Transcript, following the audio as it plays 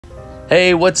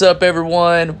Hey, what's up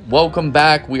everyone? Welcome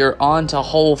back. We are on to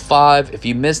hole 5. If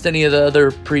you missed any of the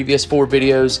other previous 4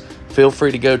 videos, feel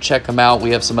free to go check them out.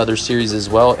 We have some other series as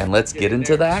well, and let's get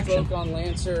into the action. Stroke on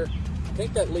Lancer. I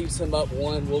think that leaves him up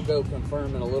 1. We'll go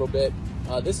confirm in a little bit.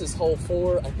 This is hole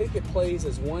 4. I think it plays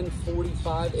as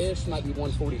 145-ish, might be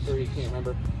 143, I can't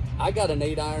remember. I got an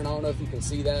 8 iron, I don't know if you can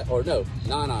see that, or no,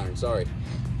 9 iron, sorry.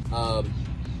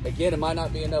 Again, it might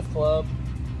not be enough club,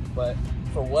 but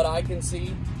for what I can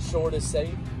see, short is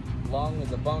safe, long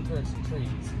is a bunker and some trees.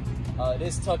 It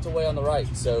is tucked away on the right,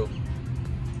 so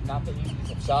not the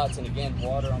easiest of shots, and again,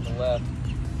 water on the left.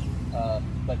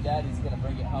 But Daddy's gonna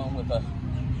bring it home with a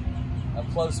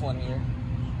close one here.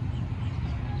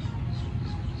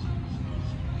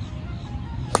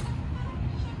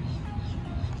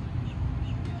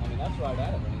 I mean, that's right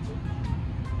at it, Lancer.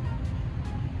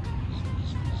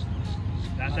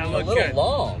 That looks a little good.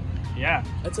 Long. Yeah.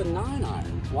 That's a 9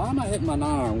 iron. Why am I hitting my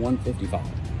 9 iron 155?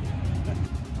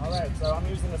 All right, so I'm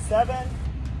using a 7,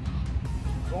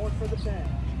 going for the 10.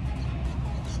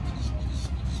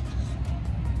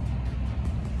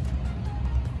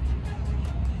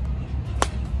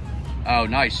 Oh,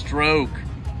 nice stroke.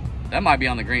 That might be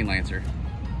on the green, Lancer.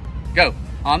 Go,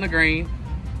 on the green.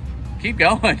 Keep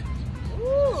going.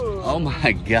 Ooh. Oh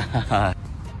my God.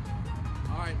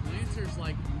 All right, Lancer's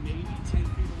like maybe 10 feet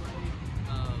away,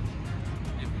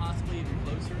 and possibly even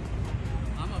closer.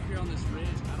 I'm up here on this ridge.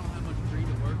 I don't have much green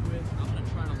to work with. I'm gonna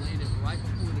try to land it right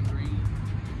before the green.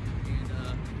 And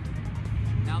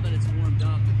now that it's warmed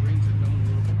up, the greens are going a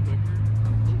little bit quicker.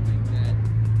 I'm hoping that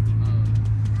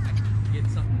I can get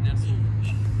something nestled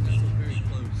very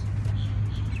close.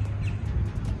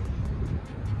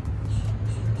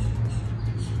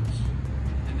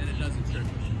 And then it doesn't trip.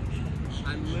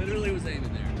 I literally was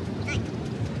aiming there.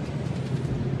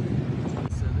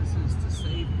 So this is to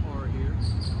save par here.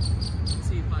 Let's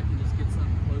see if I can just get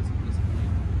something close at this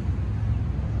point.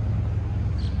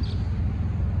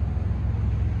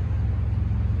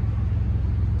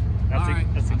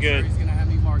 That's a good. Sure he's gonna have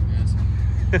me mark this.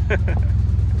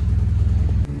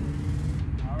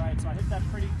 All right, so I hit that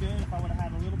pretty good. If I would have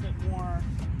had a little bit more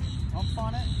oomph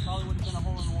on it, probably would have been a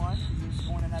hole-in-one. He was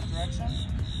going in that direction.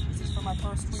 This is for my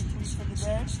first tweet for the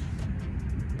day.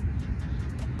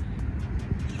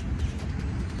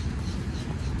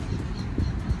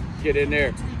 Get in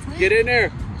there. Get in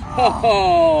there.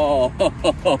 Oh.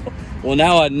 Well,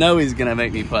 now I know he's gonna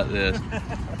make me putt this.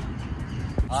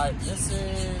 All right, this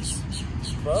is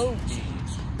bogey.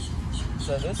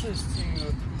 So this is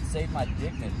to save my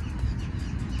dignity.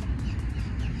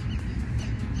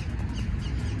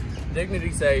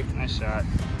 Dignity save. Nice shot.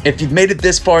 If you've made it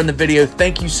this far in the video,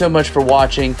 thank you so much for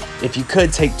watching. If you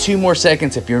could take 2 more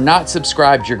seconds, if you're not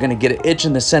subscribed, you're gonna get an itch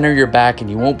in the center of your back and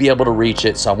you won't be able to reach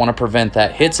it. So I wanna prevent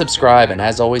that. Hit subscribe, and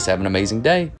as always, have an amazing day.